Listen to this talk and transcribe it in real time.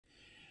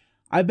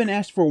I've been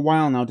asked for a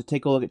while now to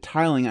take a look at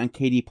tiling on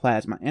KDE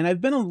Plasma, and I've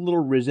been a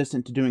little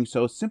resistant to doing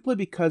so simply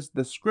because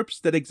the scripts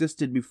that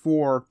existed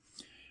before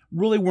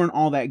really weren't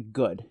all that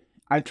good.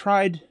 I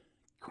tried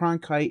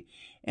Cronkite,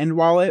 and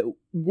while it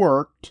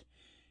worked,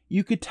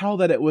 you could tell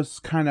that it was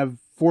kind of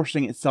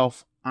forcing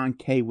itself on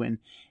KWin,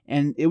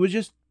 and it was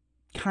just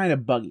kind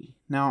of buggy.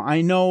 Now,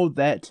 I know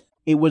that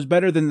it was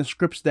better than the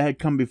scripts that had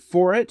come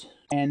before it,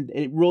 and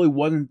it really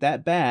wasn't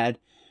that bad,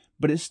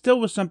 but it still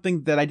was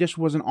something that I just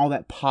wasn't all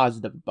that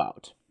positive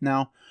about.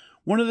 Now,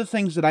 one of the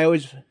things that I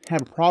always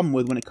have a problem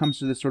with when it comes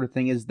to this sort of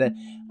thing is that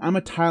I'm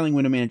a tiling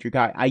window manager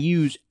guy. I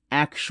use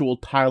actual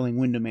tiling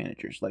window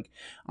managers like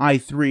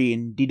i3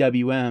 and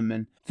DWM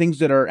and things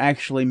that are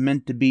actually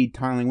meant to be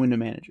tiling window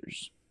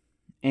managers.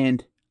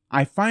 And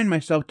I find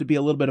myself to be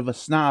a little bit of a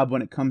snob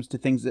when it comes to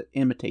things that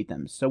imitate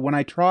them. So when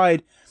I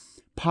tried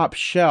Pop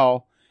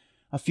Shell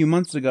a few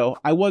months ago,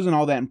 I wasn't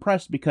all that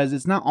impressed because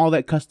it's not all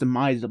that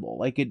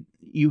customizable.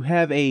 You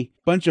have a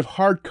bunch of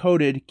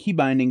hard-coded key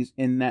bindings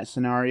in that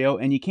scenario,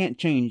 and you can't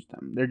change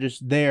them. They're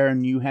just there,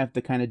 and you have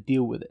to kind of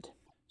deal with it.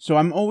 So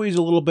I'm always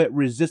a little bit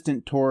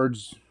resistant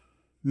towards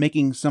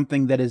making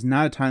something that is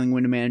not a tiling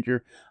window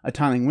manager,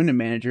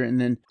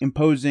 and then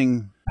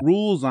imposing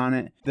rules on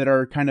it that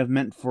are kind of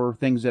meant for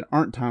things that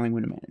aren't tiling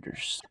window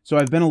managers. So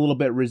I've been a little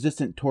bit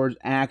resistant towards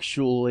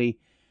actually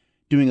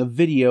doing a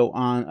video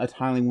on a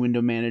tiling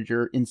window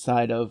manager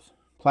inside of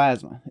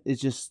Plasma.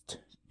 It's just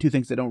two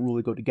things that don't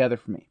really go together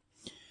for me.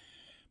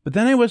 But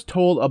then I was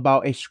told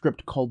about a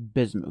script called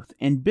Bismuth.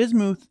 And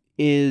Bismuth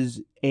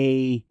is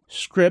a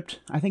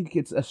script, I think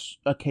it's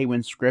a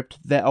KWin script,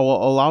 that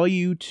will allow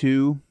you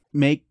to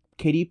make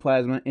KDE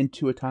Plasma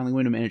into a tiling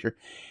window manager.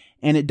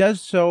 And it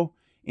does so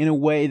in a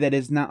way that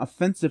is not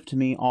offensive to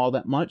me all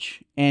that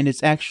much, and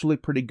it's actually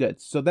pretty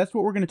good. So that's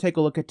what we're going to take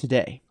a look at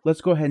today.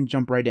 Let's go ahead and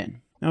jump right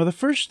in. Now, the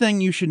first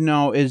thing you should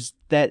know is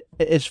that,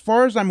 as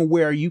far as I'm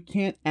aware, you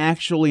can't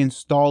actually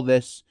install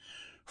this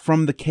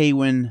from the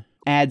KWin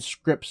Add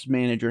Scripts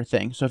Manager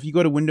thing. So if you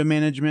go to Window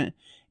Management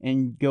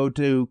and go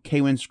to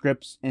KWin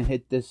Scripts and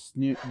hit this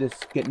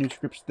Get New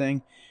Scripts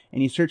thing,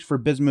 and you search for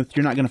Bismuth,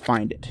 you're not going to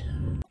find it,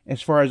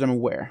 as far as I'm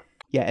aware.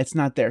 Yeah, it's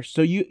not there.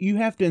 So you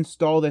have to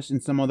install this in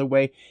some other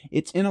way.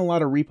 It's in a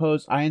lot of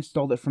repos. I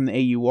installed it from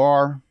the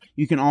AUR.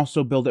 You can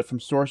also build it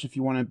from source if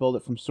you want to build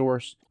it from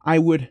source. I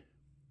would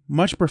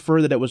much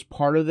prefer that it was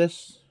part of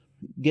this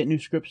Get New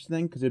Scripts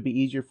thing, because it'd be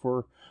easier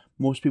for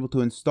most people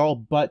to install,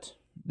 but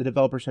the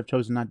developers have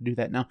chosen not to do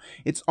that. Now,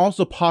 it's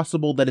also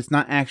possible that it's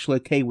not actually a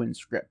KWin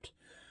script,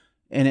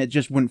 and it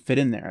just wouldn't fit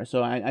in there.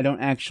 So I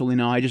don't actually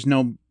know. I just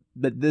know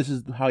that this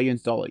is how you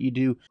install it.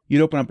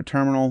 You'd open up a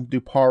terminal, do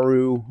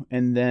paru,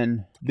 and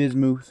then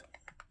Bismuth,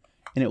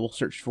 and it will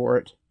search for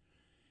it.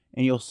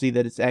 And you'll see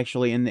that it's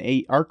actually in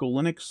the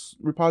ArchLinux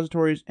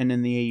repositories and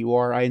in the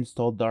AUR. I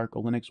installed the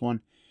ArchLinux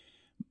one.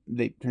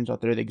 Turns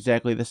out they're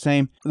exactly the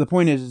same. The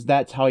point is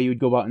that's how you would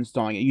go about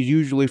installing it.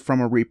 Usually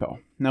from a repo.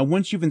 Now,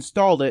 once you've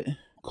installed it,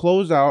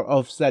 close out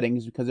of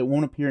settings, because it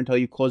won't appear until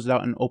you close it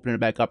out and open it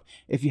back up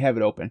if you have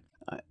it open.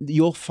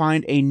 You'll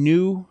find a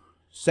new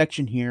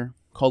section here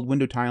called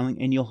window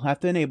tiling, and you'll have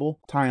to enable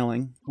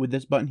tiling with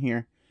this button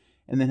here,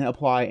 and then hit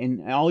apply,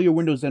 and all your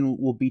windows then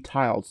will be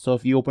tiled. So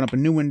if you open up a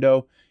new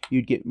window,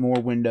 you'd get more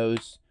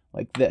windows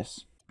like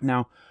this.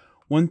 Now,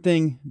 one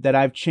thing that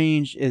I've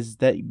changed is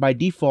that by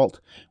default,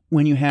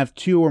 when you have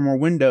two or more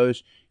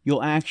windows,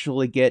 you'll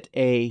actually get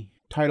a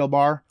title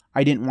bar.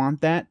 I didn't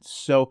want that,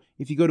 so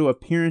if you go to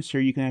appearance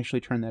here, you can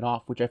actually turn that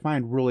off, which I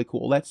find really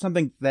cool. That's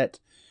something that,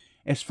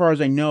 as far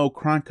as I know,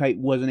 Cronkite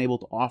wasn't able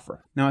to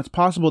offer. Now, it's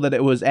possible that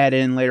it was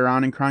added in later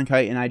on in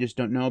Cronkite, and I just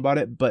don't know about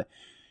it, but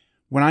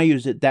when I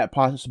used it, that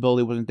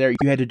possibility wasn't there.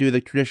 You had to do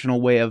the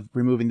traditional way of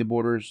removing the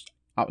borders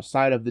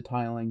outside of the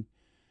tiling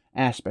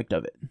aspect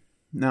of it.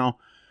 Now,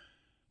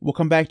 we'll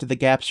come back to the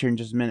gaps here in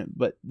just a minute,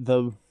 but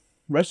the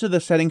rest of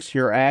the settings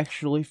here are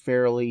actually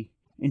fairly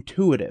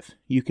intuitive.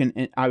 You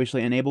can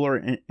obviously enable or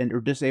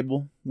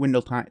disable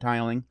window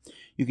tiling.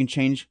 You can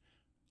change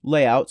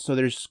layout, so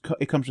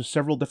it comes with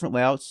several different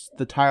layouts: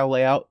 the tile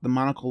layout, the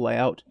monocle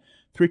layout,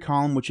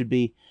 3-column, which would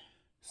be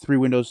 3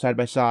 windows side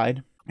by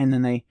side, and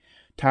then they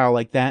tile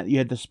like that. You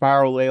had the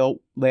spiral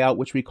layout,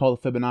 which we call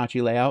the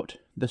Fibonacci layout,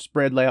 the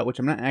spread layout, which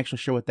I'm not actually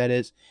sure what that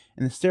is,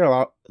 and the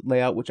stair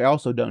layout, which I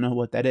also don't know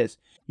what that is.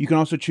 You can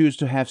also choose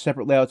to have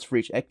separate layouts for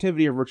each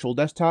activity or virtual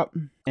desktop,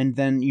 and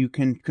then you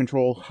can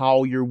control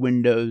how your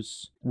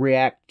windows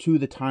react to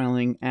the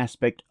tiling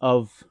aspect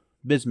of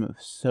Bismuth.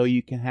 So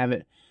you can have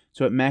it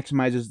so it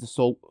maximizes the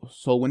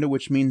sole window,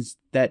 which means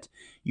that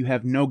you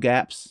have no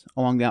gaps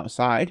along the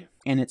outside,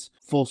 and it's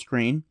full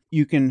screen.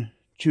 You can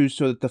choose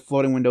so that the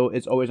floating window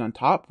is always on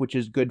top, which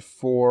is good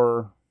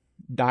for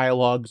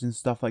dialogues and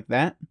stuff like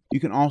that. You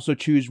can also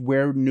choose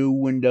where new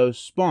windows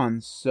spawn.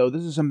 So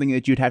this is something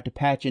that you'd have to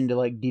patch into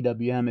like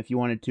DWM if you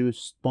wanted to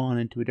spawn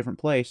into a different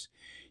place.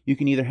 You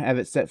can either have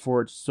it set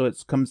for it so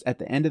it comes at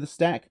the end of the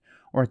stack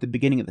or at the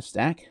beginning of the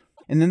stack.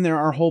 And then there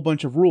are a whole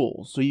bunch of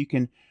rules. So you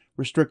can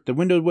restrict the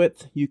window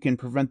width, you can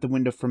prevent the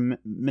window from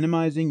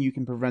minimizing, you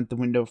can prevent the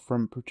window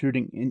from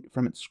protruding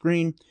from its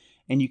screen,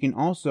 And you can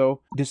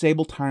also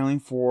disable tiling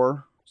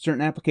for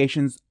certain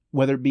applications,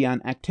 whether it be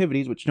on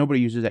activities, which nobody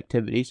uses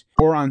activities,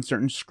 or on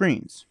certain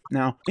screens.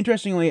 Now,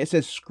 interestingly, it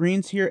says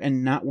screens here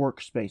and not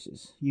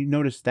workspaces. You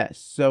notice that.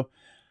 So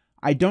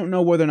I don't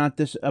know whether or not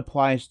this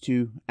applies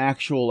to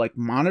actual like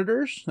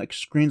monitors, like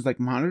screens like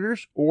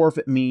monitors, or if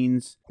it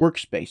means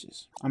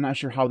workspaces. I'm not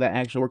sure how that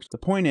actually works. The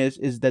point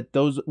is that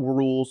those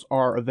rules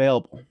are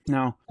available.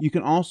 Now, you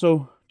can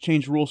also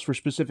change rules for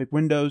specific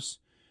windows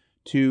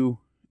to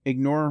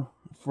ignore,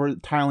 for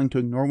tiling to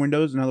ignore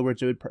windows. In other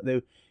words, it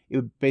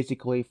would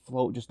basically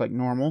float just like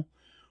normal.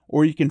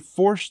 Or you can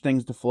force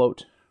things to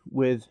float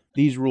with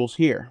these rules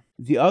here.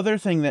 The other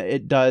thing that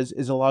it does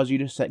is allows you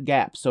to set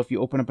gaps. So if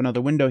you open up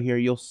another window here,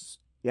 you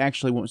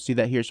actually won't see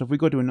that here. So if we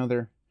go to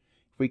if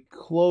we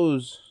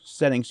close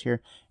settings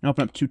here and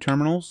open up two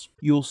terminals,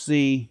 you'll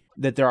see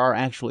that there are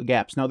actually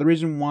gaps. Now, the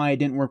reason why it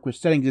didn't work with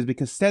settings is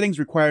because settings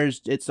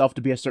requires itself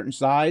to be a certain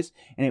size,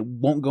 and it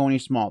won't go any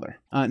smaller.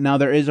 Now,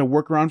 there is a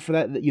workaround for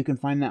that you can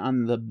find that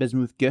on the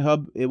Bismuth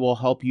GitHub. It will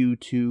help you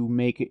to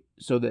make it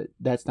so that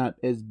that's not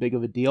as big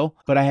of a deal,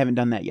 but I haven't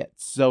done that yet.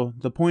 So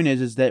the point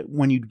is that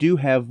when you do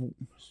have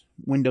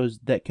windows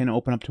that can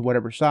open up to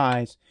whatever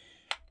size,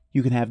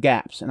 you can have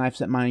gaps, and I've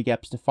set my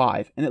gaps to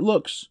 5, and it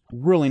looks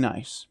really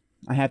nice,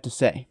 I have to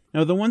say.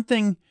 Now, the one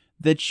thing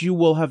that you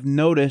will have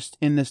noticed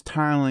in this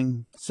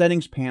tiling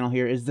settings panel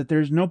here is that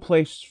there's no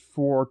place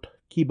for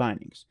key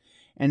bindings.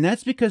 And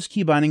that's because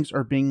key bindings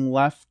are being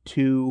left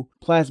to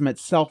Plasma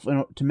itself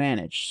to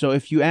manage. So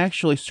if you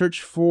actually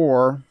search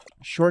for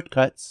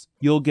shortcuts,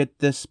 you'll get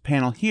this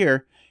panel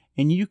here,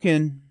 and you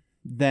can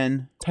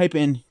then type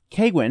in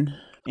Maeglin,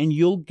 and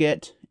you'll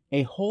get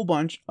a whole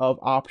bunch of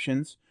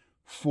options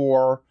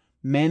for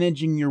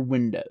managing your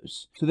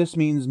windows. So this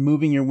means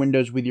moving your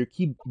windows with your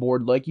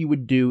keyboard like you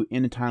would do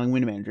in a tiling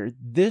window manager.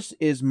 This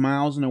is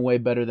miles and away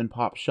better than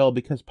Pop Shell,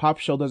 because Pop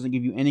Shell doesn't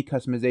give you any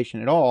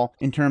customization at all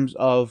in terms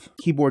of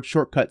keyboard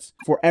shortcuts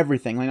for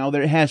everything. Like, now,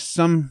 there has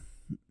some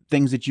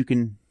things that you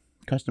can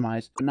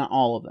customize, but not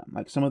all of them.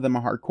 Like, some of them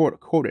are hard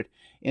coded.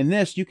 In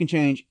this, you can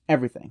change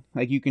everything.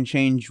 Like, you can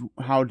change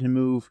how to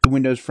move the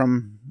windows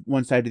from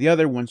one side to the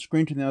other, one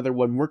screen to the other,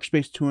 one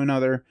workspace to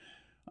another.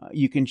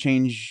 You can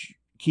change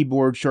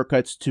keyboard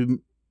shortcuts to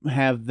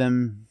have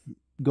them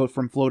go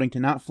from floating to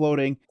not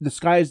floating. The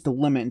sky is the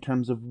limit in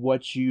terms of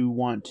what you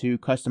want to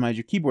customize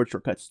your keyboard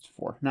shortcuts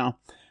for. Now,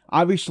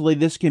 obviously,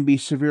 this can be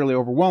severely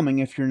overwhelming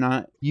if you're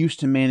not used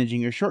to managing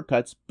your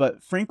shortcuts,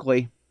 but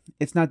frankly,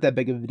 it's not that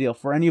big of a deal.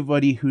 For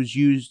anybody who's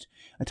used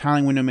a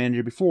tiling window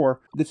manager before,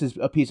 this is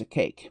a piece of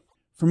cake.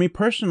 For me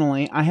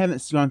personally, I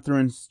haven't gone through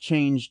and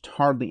changed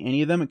hardly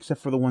any of them,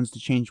 except for the ones to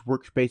change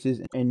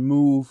workspaces and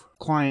move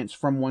clients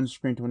from one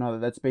screen to another.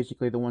 That's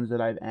basically the ones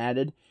that I've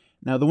added.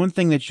 Now, the one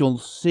thing that you'll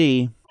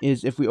see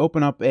is if we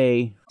open up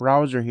a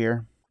browser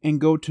here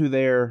and go to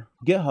their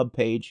GitHub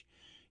page,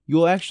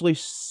 you'll actually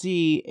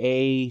see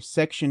a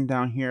section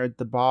down here at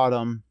the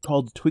bottom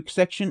called the tweak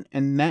section,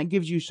 and that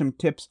gives you some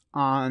tips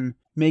on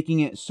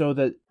making it so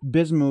that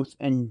Bismuth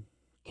and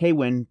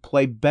Maeglin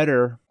play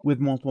better with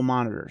multiple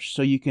monitors.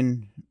 So you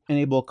can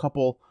enable a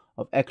couple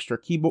of extra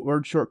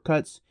keyboard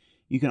shortcuts.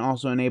 You can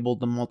also enable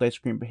the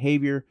multi-screen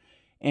behavior.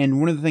 And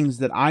one of the things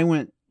that I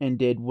went and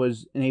did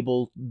was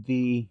enable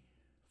the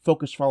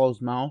focus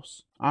follows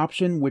mouse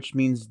option, which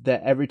means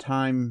that every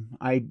time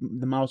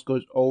the mouse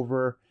goes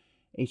over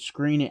a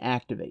screen, it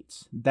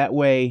activates. That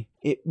way,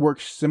 it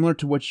works similar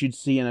to what you'd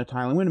see in a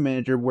tiling window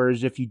manager,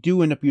 whereas if you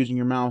do end up using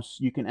your mouse,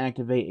 you can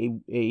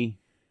activate a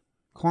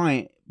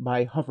client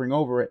by hovering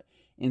over it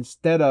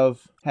instead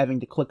of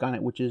having to click on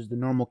it, which is the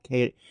normal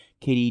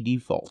KDE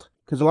default.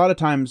 Because a lot of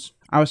times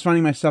I was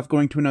finding myself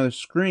going to another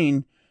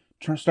screen,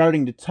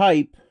 starting to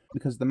type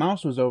because the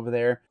mouse was over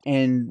there,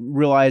 and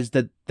realized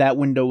that that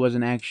window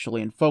wasn't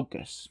actually in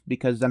focus,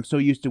 because I'm so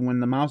used to when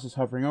the mouse is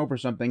hovering over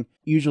something,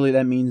 usually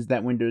that means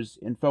that window's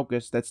in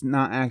focus. That's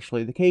not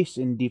actually the case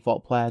in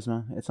default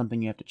Plasma. It's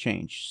something you have to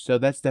change. So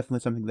that's definitely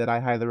something that I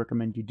highly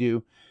recommend you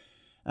do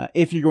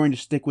if you're going to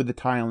stick with the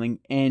tiling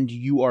and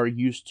you are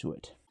used to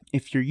it.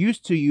 If you're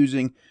used to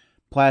using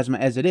Plasma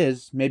as it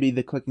is, maybe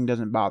the clicking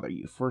doesn't bother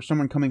you. For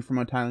someone coming from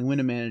a tiling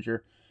window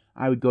manager,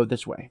 I would go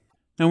this way.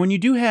 Now, when you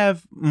do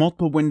have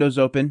multiple windows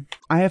open,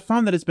 I have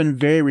found that it's been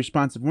very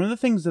responsive. One of the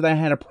things that I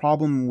had a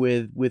problem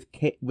with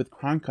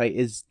Cronkite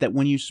is that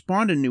when you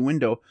spawned a new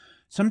window,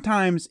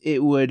 sometimes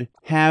it would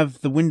have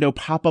the window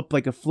pop up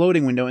like a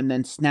floating window and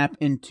then snap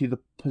into the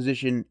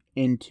position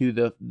into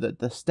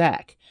the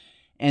stack.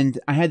 And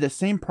I had the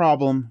same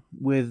problem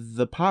with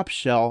the Pop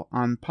Shell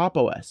on Pop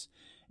OS,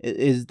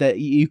 is that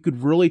you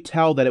could really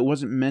tell that it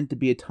wasn't meant to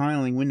be a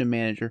tiling window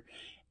manager,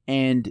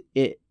 and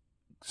it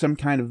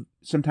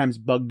sometimes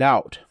bugged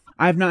out.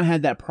 I've not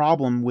had that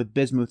problem with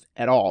Bismuth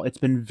at all. It's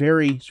been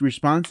very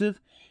responsive,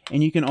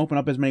 and you can open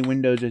up as many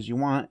windows as you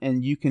want,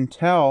 and you can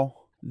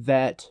tell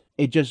that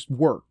it just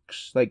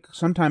works. Like,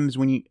 sometimes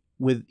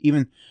with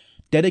even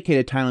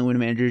dedicated tiling window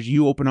managers,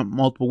 you open up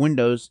multiple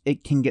windows,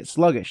 it can get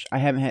sluggish. I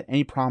haven't had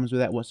any problems with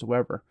that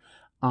whatsoever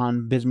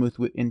on Bismuth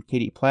in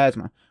KDE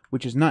Plasma,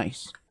 which is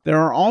nice. There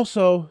are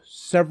also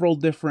several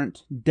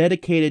different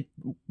dedicated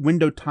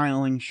window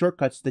tiling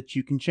shortcuts that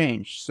you can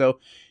change. So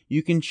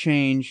you can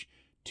change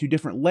to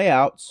different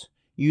layouts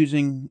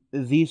using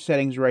these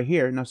settings right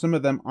here. Now, some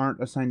of them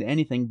aren't assigned to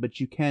anything, but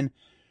you can,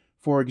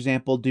 for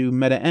example, do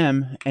meta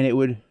M, and it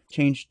would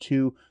change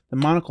to the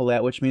monocle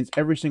layout, which means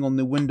every single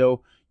new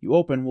window you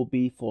open will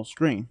be full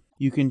screen.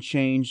 You can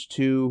change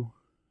to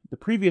the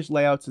previous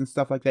layouts and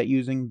stuff like that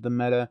using the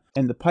meta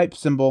and the pipe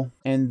symbol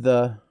and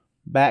the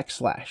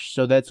backslash.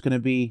 So that's going to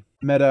be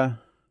meta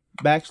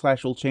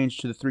backslash will change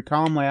to the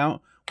 3-column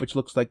layout, which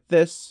looks like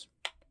this.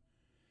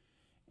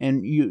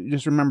 And you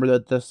just remember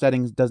that the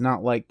settings does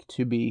not like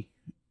to be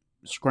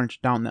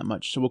scrunched down that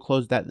much. So we'll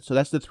close that. So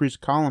that's the 3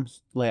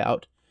 columns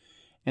layout.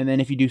 And then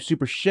if you do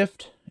super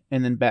shift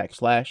and then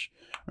backslash,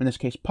 or in this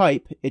case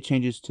pipe, it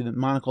changes to the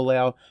monocle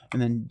layout,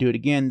 and then do it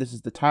again. This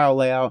is the tile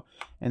layout,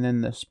 and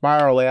then the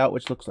spiral layout,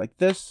 which looks like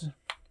this.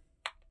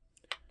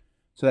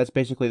 So that's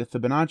basically the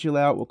Fibonacci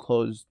layout. We'll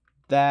close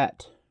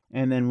that,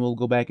 and then we'll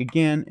go back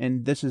again,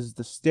 and this is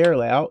the stair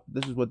layout.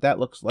 This is what that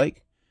looks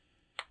like.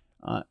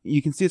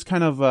 You can see it's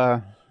kind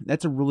of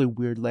that's a really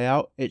weird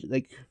layout.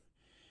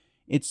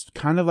 It's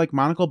kind of like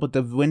monocle, but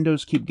the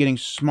windows keep getting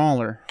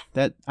smaller.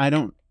 That I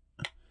don't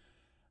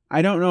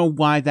know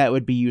why that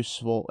would be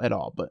useful at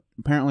all, but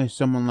apparently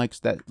someone likes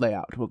that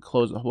layout. We'll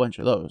close a whole bunch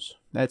of those.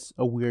 That's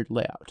a weird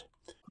layout.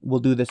 We'll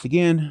do this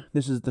again.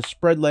 This is the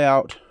spread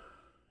layout,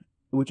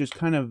 which is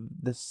kind of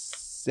the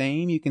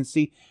same. You can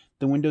see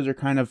the windows are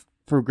kind of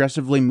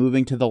progressively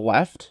moving to the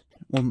left.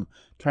 We'll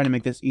try to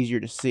make this easier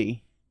to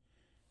see.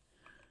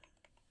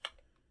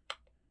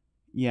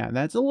 Yeah,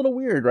 that's a little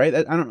weird,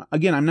 right?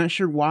 Again, I'm not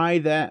sure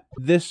why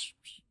this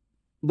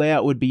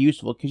layout would be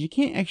useful, because you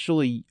can't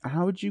actually,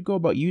 how would you go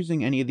about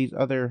using any of these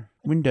other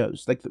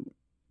windows?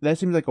 That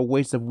seems like a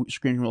waste of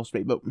screen real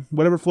estate, but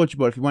whatever floats your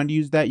boat. If you wanted to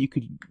use that, you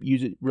could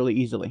use it really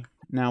easily.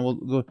 Now we'll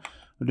do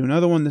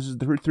another one. This is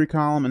the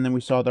 3-column, and then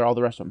we saw there all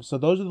the rest of them. So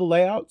those are the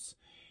layouts,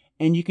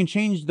 and you can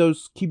change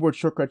those keyboard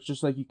shortcuts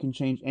just like you can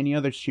change any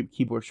other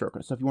keyboard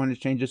shortcut. So if you wanted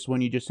to change this one,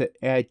 you just hit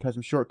add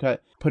custom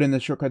shortcut, put in the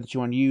shortcut that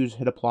you want to use,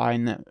 hit apply,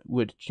 and that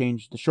would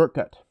change the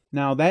shortcut.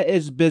 Now, that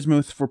is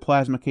Bismuth for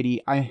Plasma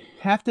KDE. I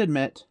have to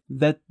admit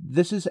that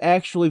this is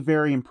actually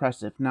very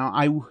impressive. Now,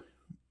 I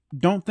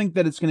don't think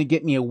that it's going to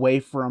get me away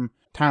from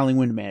tiling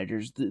window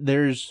managers.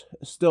 There's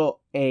still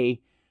a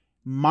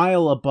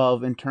mile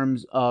above in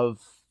terms of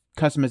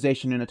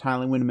customization in a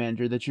tiling window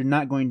manager that you're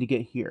not going to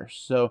get here.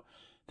 So,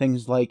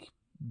 things like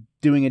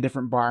doing a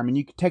different bar. I mean,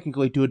 you could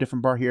technically do a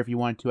different bar here if you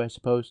wanted to, I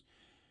suppose,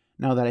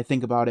 now that I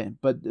think about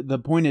it. But the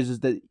point is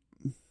that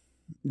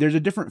there's a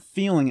different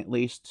feeling, at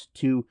least,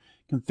 to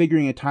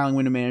configuring a tiling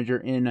window manager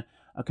in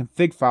a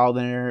config file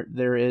than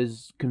there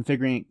is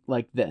configuring it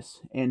like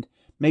this. And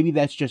maybe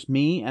that's just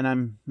me, and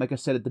I'm, like I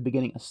said at the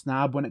beginning, a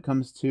snob when it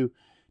comes to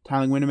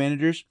tiling window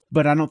managers,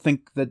 but I don't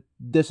think that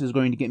this is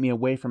going to get me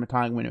away from a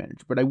tiling window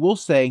manager. But I will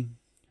say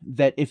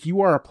that if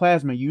you are a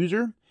Plasma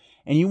user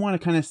and you want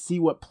to kind of see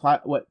what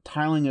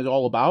tiling is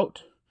all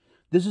about,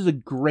 this is a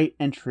great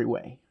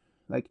entryway.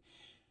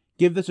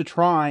 Give this a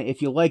try.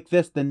 If you like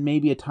this, then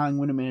maybe a tiling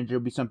window manager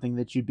would be something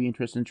that you'd be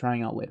interested in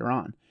trying out later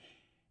on.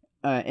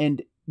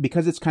 And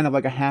because it's kind of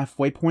like a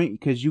halfway point,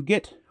 because you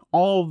get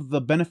all of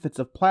the benefits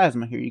of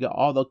Plasma here. You got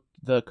all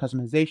the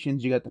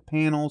customizations, you got the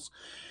panels,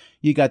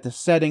 you got the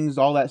settings,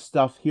 all that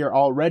stuff here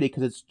already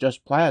because it's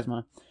just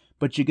Plasma.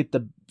 But you get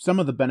some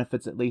of the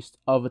benefits, at least,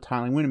 of a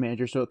tiling window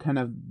manager, so it kind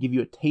of give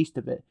you a taste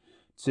of it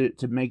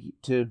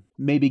to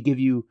maybe give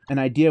you an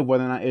idea of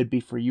whether or not it would be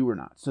for you or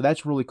not. So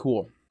that's really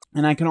cool.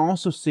 And I can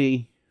also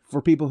see,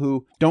 for people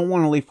who don't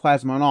want to leave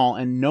Plasma at all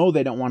and know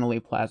they don't want to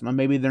leave Plasma,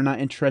 maybe they're not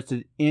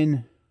interested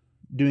in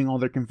doing all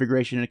their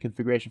configuration in a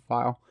configuration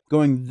file,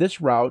 going this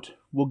route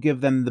will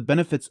give them the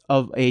benefits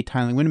of a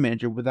tiling window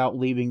manager without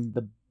leaving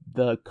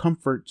the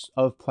comforts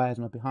of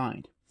Plasma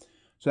behind.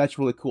 So that's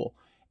really cool.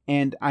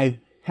 And I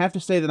have to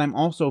say that I'm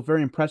also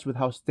very impressed with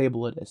how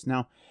stable it is.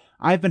 Now,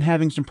 I've been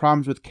having some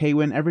problems with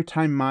KWin. Every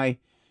time my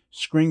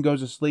screen goes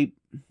to sleep,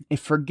 it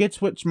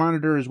forgets which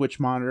monitor is which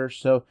monitor,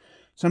 so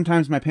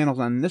sometimes my panel's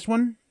on this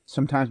one,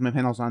 sometimes my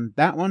panel's on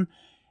that one,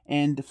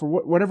 and for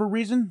whatever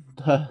reason,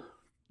 the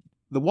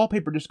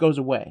wallpaper just goes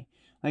away.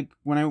 Like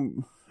when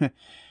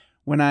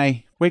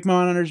I wake my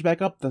monitors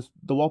back up,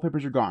 the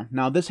wallpapers are gone.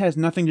 Now, this has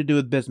nothing to do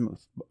with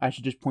Bismuth. I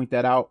should just point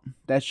that out.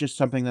 That's just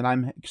something that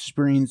I'm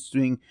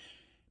experiencing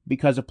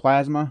because of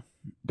Plasma.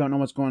 Don't know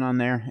what's going on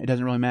there. It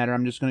doesn't really matter.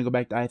 I'm just going to go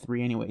back to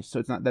i3 anyways, so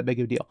it's not that big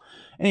of a deal.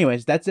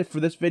 Anyways, that's it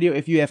for this video.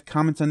 If you have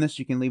comments on this,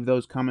 you can leave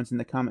those comments in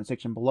the comment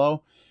section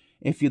below.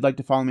 If you'd like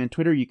to follow me on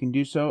Twitter, you can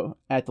do so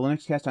at the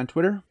LinuxCast on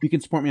Twitter. You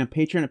can support me on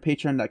Patreon at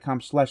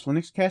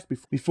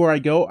patreon.com/LinuxCast. Before I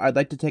go, I'd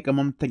like to take a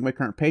moment to thank my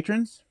current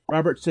patrons: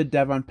 Robert, Syd,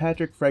 Devon,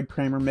 Patrick, Fred,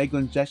 Kramer,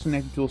 Maeglin, Jackson,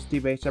 Nathan Tool,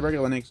 Steve A,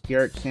 CyberGuyLinux,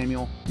 Garrick,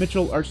 Samuel,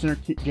 Mitchel, Archsinner,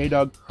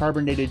 JDawg,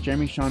 carnondated,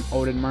 Jeremy, Shaun,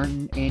 Odin,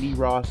 Martin, Andy,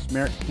 Ross,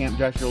 Marek, Camp,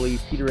 Joshua Lee,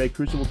 Peter A,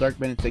 Crucible, Dark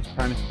Bandit 6,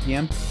 Primus,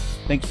 PM.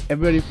 Thanks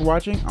everybody for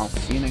watching. I'll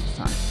see you next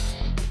time.